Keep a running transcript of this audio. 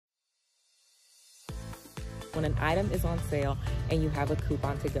when an item is on sale and you have a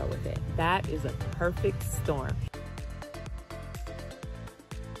coupon to go with it. That is a perfect storm.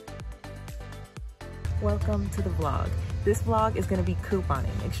 Welcome to the vlog. This vlog is going to be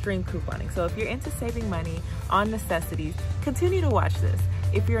couponing, extreme couponing. So if you're into saving money on necessities, continue to watch this.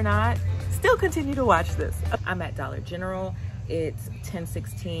 If you're not, still continue to watch this. I'm at Dollar General. It's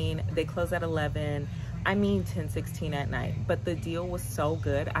 10:16. They close at 11. I mean 10:16 at night, but the deal was so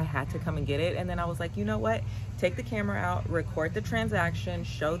good I had to come and get it. And then I was like, you know what, take the camera out, record the transaction,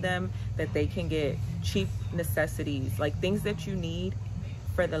 show them that they can get cheap necessities, like things that you need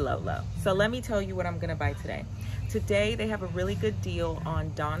for the low. So let me tell you what I'm gonna buy today. Today they have a really good deal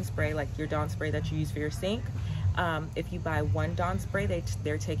on Dawn spray, like your Dawn spray that you use for your sink. If you buy one Dawn spray,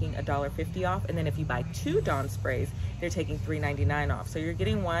 they're taking $1.50 off, and then if you buy 2 Dawn sprays, they're taking $3.99 off. So you're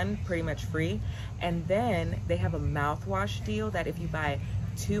getting one pretty much free. And then they have a mouthwash deal that if you buy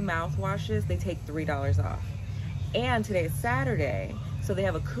 2 mouthwashes, they take $3 off. And today is Saturday, so they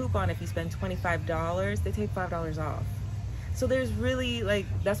have a coupon. If you spend $25, they take $5 off. So there's really, like,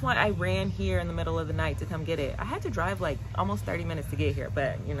 that's why I ran here in the middle of the night to come get it. I had to drive like almost 30 minutes to get here,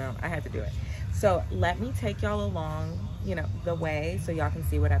 but you know, I had to do it. So let me take y'all along, you know, the way so y'all can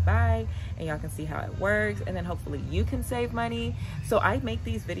see what I buy and y'all can see how it works, and then hopefully you can save money. So I make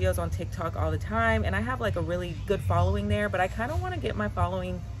these videos on TikTok all the time, and I have like a really good following there, but I kind of want to get my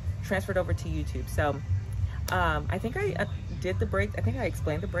following transferred over to YouTube. So I think I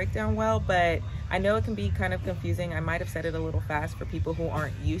explained the breakdown well, but I know it can be kind of confusing. I might have said it a little fast for people who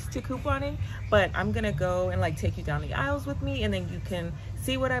aren't used to couponing, but I'm gonna go and like take you down the aisles with me, and then you can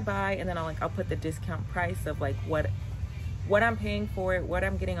see what I buy, and then I'll put the discount price of like what I'm paying for it, what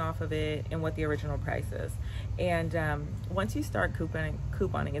I'm getting off of it, and what the original price is. And once you start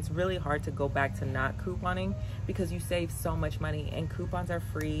couponing, it's really hard to go back to not couponing because you save so much money, and coupons are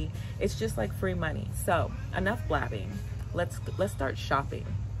free. It's just like free money. So enough blabbing. Let's start shopping,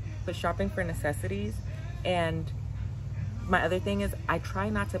 but shopping for necessities. And my other thing is I try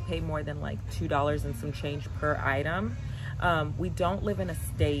not to pay more than like $2 and some change per item. We don't live in a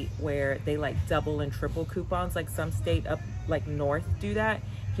state where they like double and triple coupons like some state up like north do that.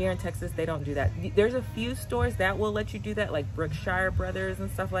 Here in Texas, they don't do that. There's a few stores that will let you do that, like Brookshire Brothers and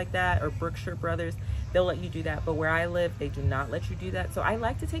stuff like that, or Brookshire Brothers. They'll let you do that, but where I live, they do not let you do that. So I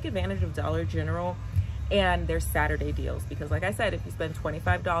like to take advantage of Dollar General and their Saturday deals, because like I said, if you spend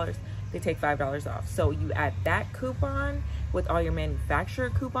 $25, they take $5 off. So you add that coupon with all your manufacturer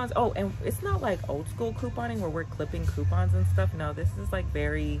coupons. Oh, and it's not like old school couponing where we're clipping coupons and stuff. No, this is like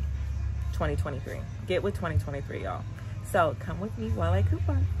very 2023. Get with 2023, y'all. So come with me while I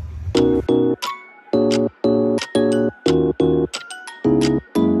coupon.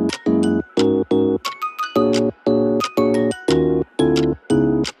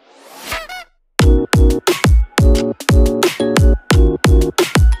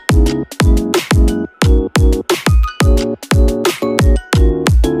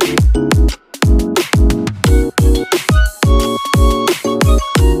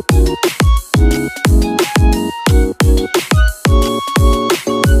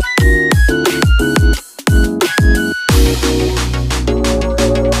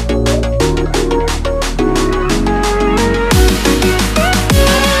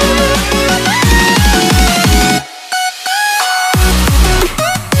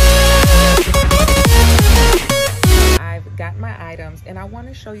 And I want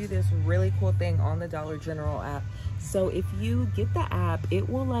to show you this really cool thing on the Dollar General app. So if you get the app, it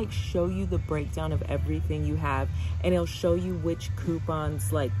will like show you the breakdown of everything you have, and it'll show you which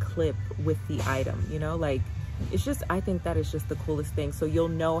coupons like clip with the item, you know, like it's just, I think that is just the coolest thing. So you'll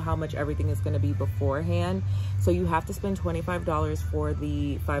know how much everything is going to be beforehand. So you have to spend $25 for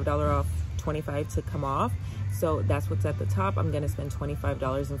the $5 off 25 to come off. So that's what's at the top. I'm gonna spend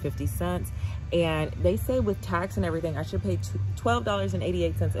 $25.50, and they say with tax and everything I should pay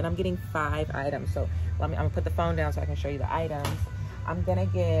 $12.88, and I'm getting 5 items. So I'm gonna put the phone down so I can show you the items. I'm gonna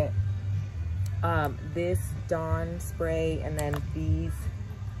get this Dawn spray, and then these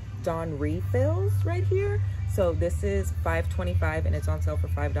Dawn refills right here. So this is $5.25 and it's on sale for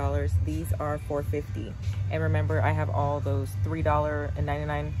 $5. These are $4.50. And remember, I have all those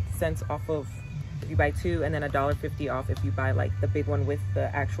 $3.99 off of if you buy 2, and then $1.50 off if you buy like the big one with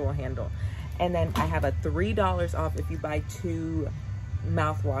the actual handle. And then I have a $3 off if you buy 2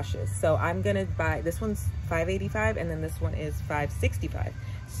 mouthwashes. So I'm gonna buy, this one's $5.85 and then this one is $5.65.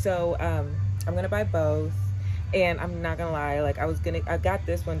 So I'm gonna buy both. And I'm not gonna lie, like I got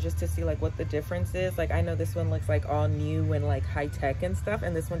this one just to see like what the difference is. Like I know this one looks like all new and like high tech and stuff,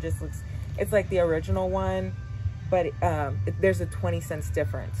 and this one just looks, it's like the original one. but there's a 20 cents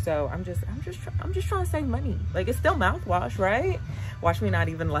difference. So I'm just trying to save money. Like, it's still mouthwash, right? Watch me not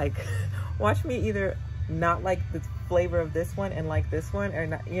even like, watch me either not like the flavor of this one and like this one, or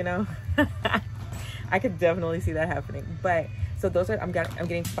not, you know. I could definitely see that happening. But so those are, I'm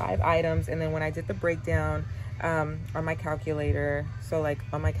getting 5 items, and then when I did the breakdown on my calculator, so like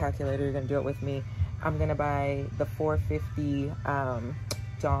on my calculator, you're gonna do it with me, I'm gonna buy the 450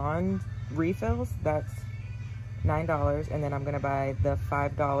 Dawn refills. That's $9, and then I'm gonna buy the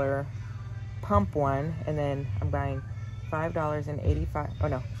 $5 pump one, and then I'm buying $5.85. Oh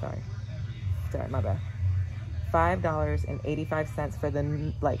no, sorry, my bad. $5.85 for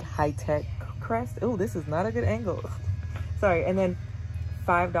the like high-tech crest. Oh, this is not a good angle. Sorry. And then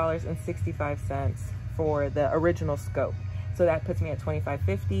 $5.65 for the original scope. So that puts me at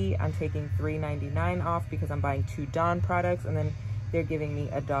 $25.50. I'm taking $3.99 off because I'm buying 2 Dawn products, and then they're giving me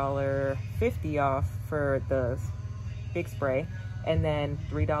 $1.50 off for the big spray, and then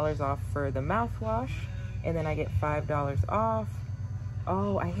 $3 off for the mouthwash, and then I get $5 off.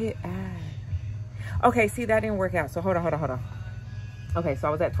 Oh, I hit add. Okay, see, that didn't work out. So hold on. Okay, so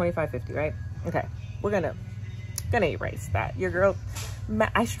I was at $25.50, right? Okay, we're gonna erase that. Your girl,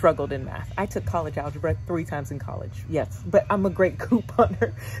 I struggled in math. I took college algebra 3 times in college. Yes, but I'm a great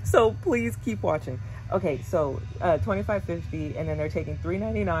couponer, so please keep watching. Okay, so $25.50, and then they're taking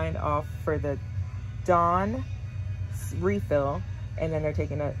 $3.99 off for the Dawn refill, and then they're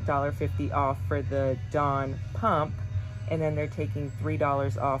taking $1.50 off for the Dawn pump, and then they're taking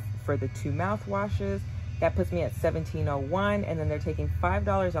 $3 off for the 2 mouthwashes. That puts me at $17.01, and then they're taking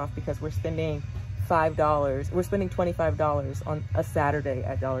 $5 off because we're spending $5. We're spending $25 on a Saturday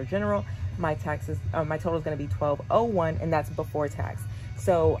at Dollar General. My taxes, my total is going to be $12.01, and that's before tax.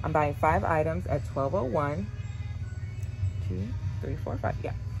 So I'm buying 5 items at $12.01. 2, 3, 4, 5.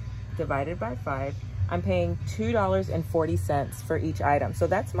 Yeah, divided by 5. I'm paying $2.40 for each item. So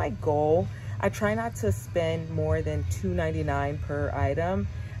that's my goal. I try not to spend more than $2.99 per item,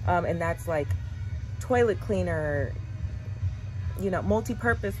 and that's like toilet cleaner, you know,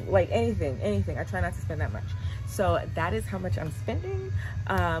 multi-purpose, like anything. I try not to spend that much. So that is how much I'm spending.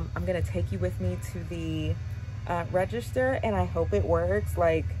 I'm gonna take you with me to the register, and I hope it works.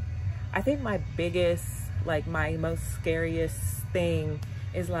 Like, I think my biggest, like my most scariest thing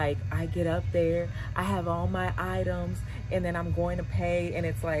is like, I get up there, I have all my items, and then I'm going to pay, and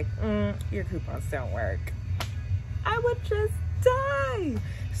it's like, your coupons don't work. I would just die.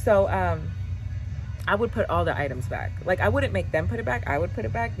 So I would put all the items back. Like, I wouldn't make them put it back, I would put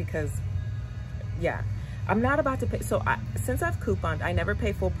it back, because yeah, I'm not about to pay. So since I've couponed, I never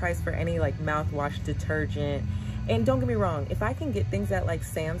pay full price for any like mouthwash, detergent. And don't get me wrong, if I can get things at like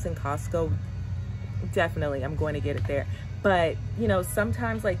Sam's and Costco, definitely I'm going to get it there. But you know,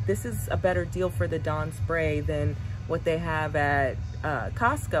 sometimes like this is a better deal for the Dawn spray than what they have at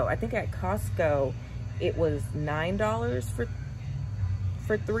Costco. I think at Costco it was $9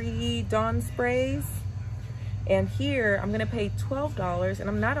 for 3 Dawn sprays, and here I'm gonna pay $12, and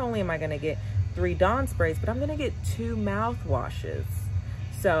I'm not only am I gonna get 3 Dawn sprays, but I'm gonna get 2 mouthwashes.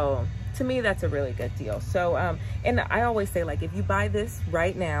 So to me, that's a really good deal. So and I always say, like, if you buy this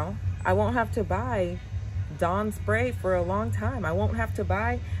right now, I won't have to buy Dawn spray for a long time. I won't have to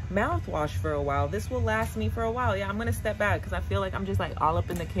buy mouthwash for a while. This will last me for a while. Yeah, I'm gonna step back because I feel like I'm just like all up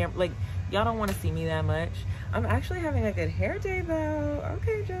in the camera. Like, y'all don't want to see me that much. I'm actually having a good hair day though.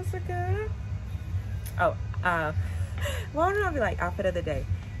 Okay, Jessica. Oh, well, I don't know, be like outfit of the day.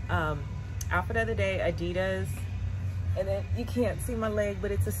 Outfit of the day, Adidas. And then you can't see my leg,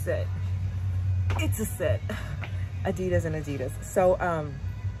 but it's a set. It's a set. Adidas and Adidas. So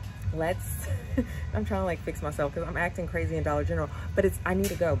let's I'm trying to like fix myself because I'm acting crazy in Dollar General, but I need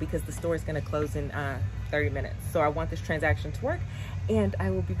to go because the store is going to close in 30 minutes. So I want this transaction to work, and I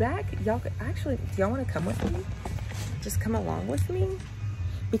will be back. Y'all actually, do y'all want to come with me? Just come along with me,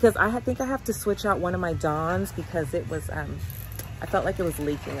 because I think I have to switch out one of my Dawns because it was I felt like it was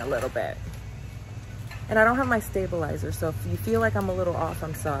leaking a little bit, and I don't have my stabilizer. So if you feel like I'm a little off,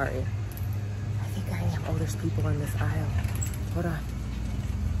 I'm sorry. I think I am. Oh, there's people in this aisle. Hold on.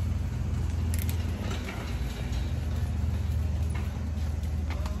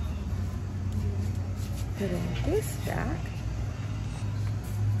 Put in this stack.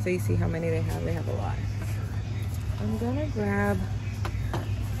 So you see how many they have? They have a lot. I'm gonna grab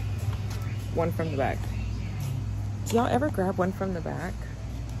one from the back. Do y'all ever grab one from the back?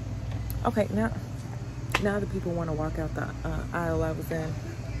 Okay, now the people want to walk out the aisle I was in.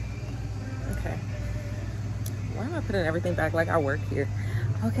 Okay. Why am I putting everything back like I work here?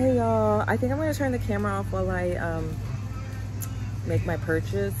 Okay, y'all. I think I'm gonna turn the camera off while I make my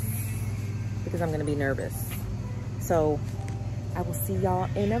purchase, because I'm gonna be nervous. So I will see y'all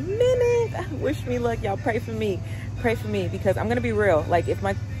in a minute. Wish me luck, y'all. Pray for me. Pray for me, because I'm gonna be real. Like, if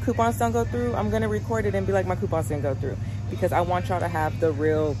my coupons don't go through, I'm gonna record it and be like, my coupons didn't go through, because I want y'all to have the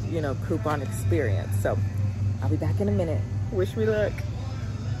real, you know, coupon experience. So I'll be back in a minute. Wish me luck.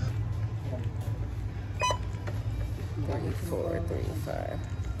 3435.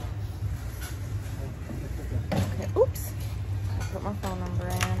 Okay, oops. I put my phone number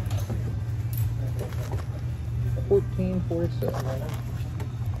in. 1447.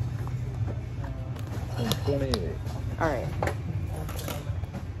 28. All right.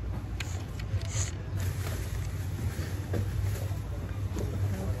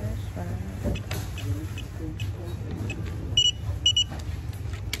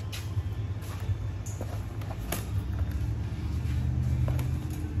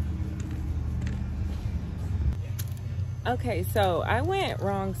 Okay, so I went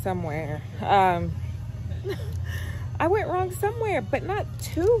wrong somewhere. I went wrong somewhere, but not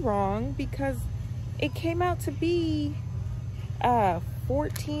too wrong, because it came out to be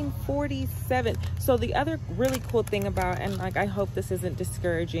 1447. So the other really cool thing about, and like, I hope this isn't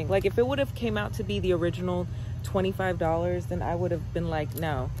discouraging, like if it would have came out to be the original $25, then I would have been like,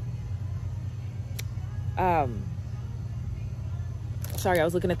 no. Sorry, I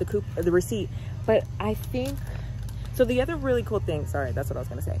was looking at the receipt, but I think, so the other really cool thing, sorry, that's what I was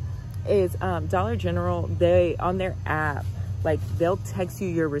gonna say, is Dollar General, they, on their app, like, they'll text you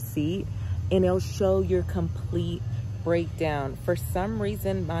your receipt and it'll show your complete breakdown. For some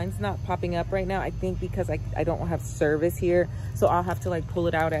reason, mine's not popping up right now. I think because I don't have service here, so I'll have to like pull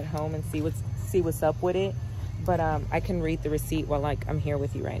it out at home and see what's up with it. But I can read the receipt while like I'm here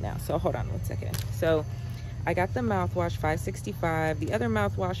with you right now. So hold on one second. So I got the mouthwash $5.65, the other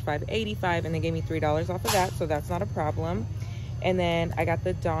mouthwash $5.85, and they gave me $3 off of that, so that's not a problem. And then I got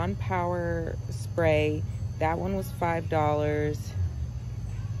the Dawn Power spray. That one was $5.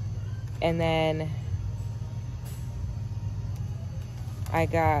 And then I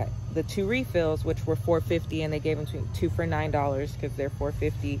got the 2 refills, which were $4.50, and they gave them to me 2 for $9 because they're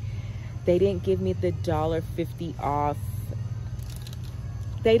 $4.50. They didn't give me the $1.50 off.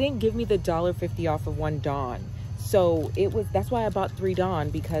 They didn't give me the $1.50 off of 1 Dawn. So that's why I bought 3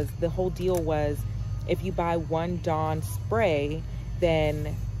 Dawn, because the whole deal was, if you buy 1 Dawn spray,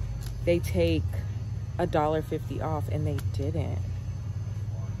 then they take $1.50 off, and they didn't.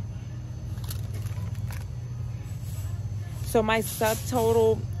 So my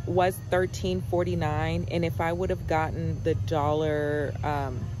subtotal was $13.49, and if I would have gotten the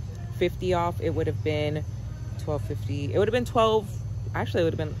 $1.50 off, it would have been $12.50. It would have been actually it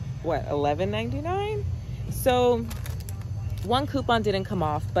would have been what, $11.99? So 1 coupon didn't come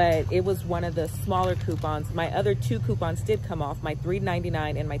off, but it was one of the smaller coupons. My other 2 coupons did come off, my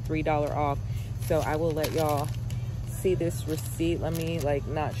 $3.99 and my $3 off. So I will let y'all see this receipt. Let me like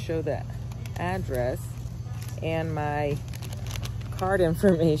not show the address and my card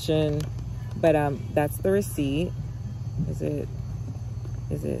information, but that's the receipt. Is it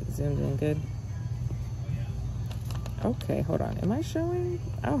zoomed in good? Okay, hold on, am I showing?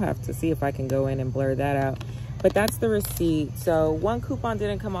 I'll have to see if I can go in and blur that out, but that's the receipt. So 1 coupon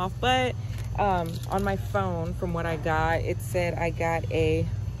didn't come off, but on my phone, from what I got, it said I got a,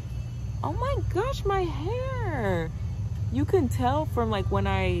 oh my gosh, my hair, you can tell from like when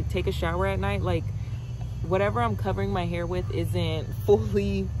I take a shower at night, like whatever I'm covering my hair with isn't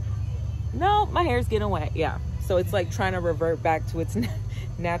fully, no, my hair's getting wet. Yeah, so it's like trying to revert back to its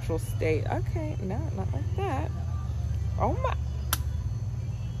natural state. Okay, no, not like that. Oh my,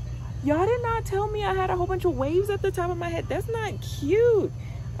 y'all did not tell me I had a whole bunch of waves at the top of my head. That's not cute.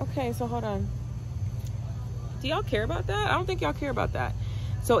 Okay, so hold on, do y'all care about that? I don't think y'all care about that.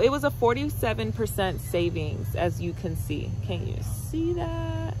 So it was a 47% savings, as you can see. Can you see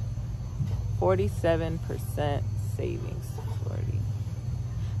that? 47% savings. 40.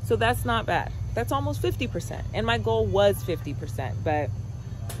 So that's not bad. That's almost 50%. And my goal was 50%, but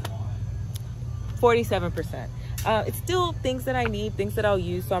 47%. It's still things that I need, things that I'll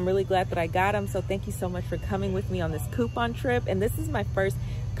use. So I'm really glad that I got them. So thank you so much for coming with me on this coupon trip. And this is my first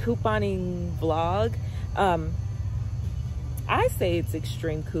couponing vlog. I say it's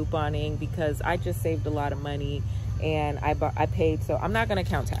extreme couponing because I just saved a lot of money, and I paid, so I'm not going to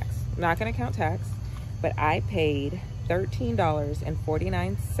count tax. I'm not going to count tax, but I paid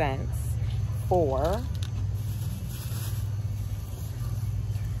 $13.49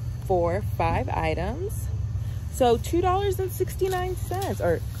 for 5 items. So $2.69,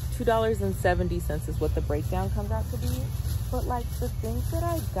 or $2.70 is what the breakdown comes out to be. But like the things that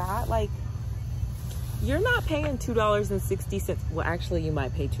I got, like, you're not paying $2.60. Well, actually you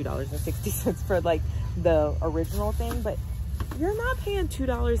might pay $2.60 for like the original thing, but you're not paying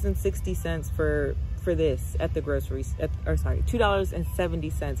 $2.60 for this at the grocery, or sorry,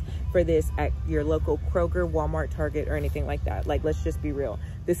 $2.70 for this at your local Kroger, Walmart, Target, or anything like that. Like, let's just be real.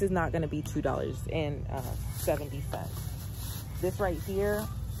 This is not going to be $2.70. This right here,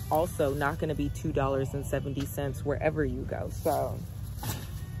 also not going to be $2.70 wherever you go. So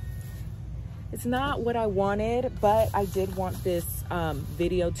it's not what I wanted, but I did want this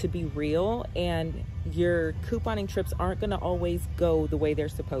video to be real, and your couponing trips aren't going to always go the way they're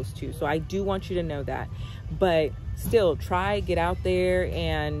supposed to. So I do want you to know that, but still get out there,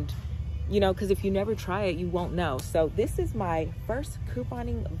 and you know, because if you never try it, you won't know. So this is my first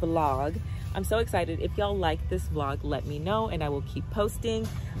couponing vlog. I'm so excited. If y'all like this vlog, let me know and I will keep posting.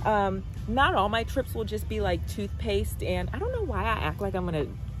 Not all my trips will just be like toothpaste, and I don't know why I act like I'm gonna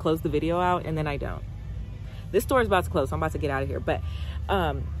close the video out and then I don't. This store is about to close, so I'm about to get out of here, but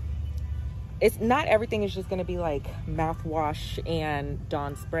it's not everything is just gonna be like mouthwash and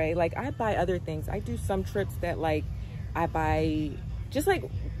Dawn spray. Like, I buy other things. I do some trips that like I buy just like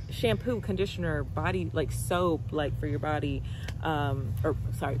shampoo, conditioner, body, like soap, like for your body, or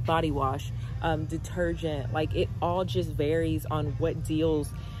sorry, body wash, detergent. Like, it all just varies on what deals.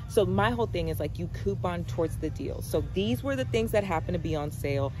 So my whole thing is like, you coupon towards the deals. So these were the things that happen to be on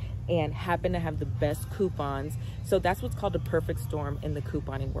sale and happen to have the best coupons. So that's what's called a perfect storm in the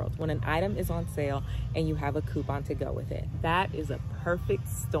couponing world. When an item is on sale and you have a coupon to go with it, that is a perfect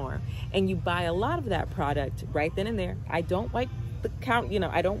storm. And you buy a lot of that product right then and there. I don't wipe the count, you know,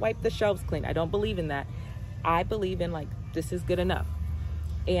 I don't wipe the shelves clean. I don't believe in that. I believe in like, this is good enough.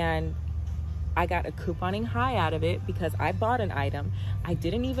 And I got a couponing high out of it because I bought an item. I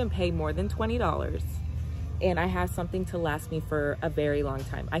didn't even pay more than $20. And I have something to last me for a very long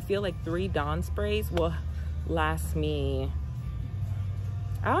time. I feel like 3 Dawn sprays will last me,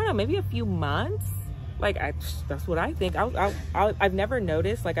 I don't know, maybe a few months. Like, that's what I think. I've never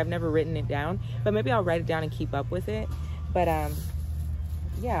noticed, like I've never written it down, but maybe I'll write it down and keep up with it. But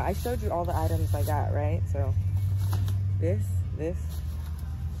yeah, I showed you all the items I got, right? So this,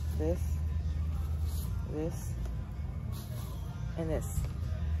 and this,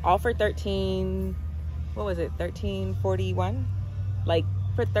 all for what was it, $13.41? Like,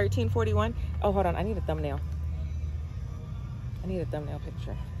 for $13.41. Oh, hold on, I need a thumbnail. I need a thumbnail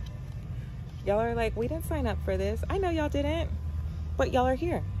picture. Y'all are like, we didn't sign up for this. I know y'all didn't, but y'all are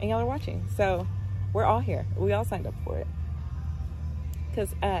here and y'all are watching. So we're all here. We all signed up for it.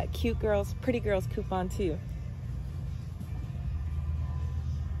 Because cute girls, pretty girls coupon too.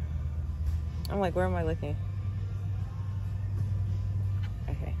 I'm like, where am I looking?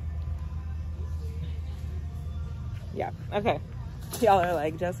 Okay. Yeah, okay. Y'all are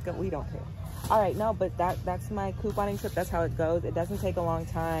like, Jessica, we don't care. All right, no, but that's my couponing trip. That's how it goes. It doesn't take a long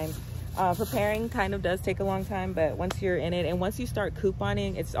time. Preparing kind of does take a long time, but once you're in it and once you start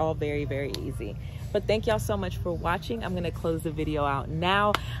couponing, it's all very, very easy. But thank y'all so much for watching. I'm gonna close the video out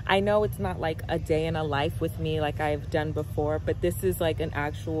now. I know it's not like a day in a life with me like I've done before, but this is like an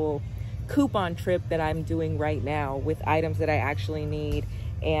actual coupon trip that I'm doing right now with items that I actually need.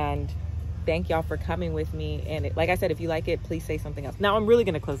 And thank y'all for coming with me. And like I said, if you like it, please say something else. Now I'm really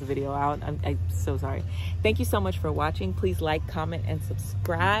gonna close the video out. I'm so sorry. Thank you so much for watching. Please like, comment, and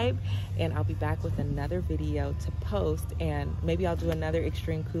subscribe. And I'll be back with another video to post. And maybe I'll do another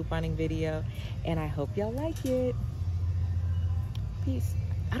extreme couponing video. And I hope y'all like it. Peace.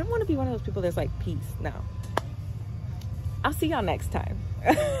 I don't wanna be one of those people that's like, peace. No. I'll see y'all next time.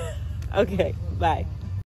 Okay, bye.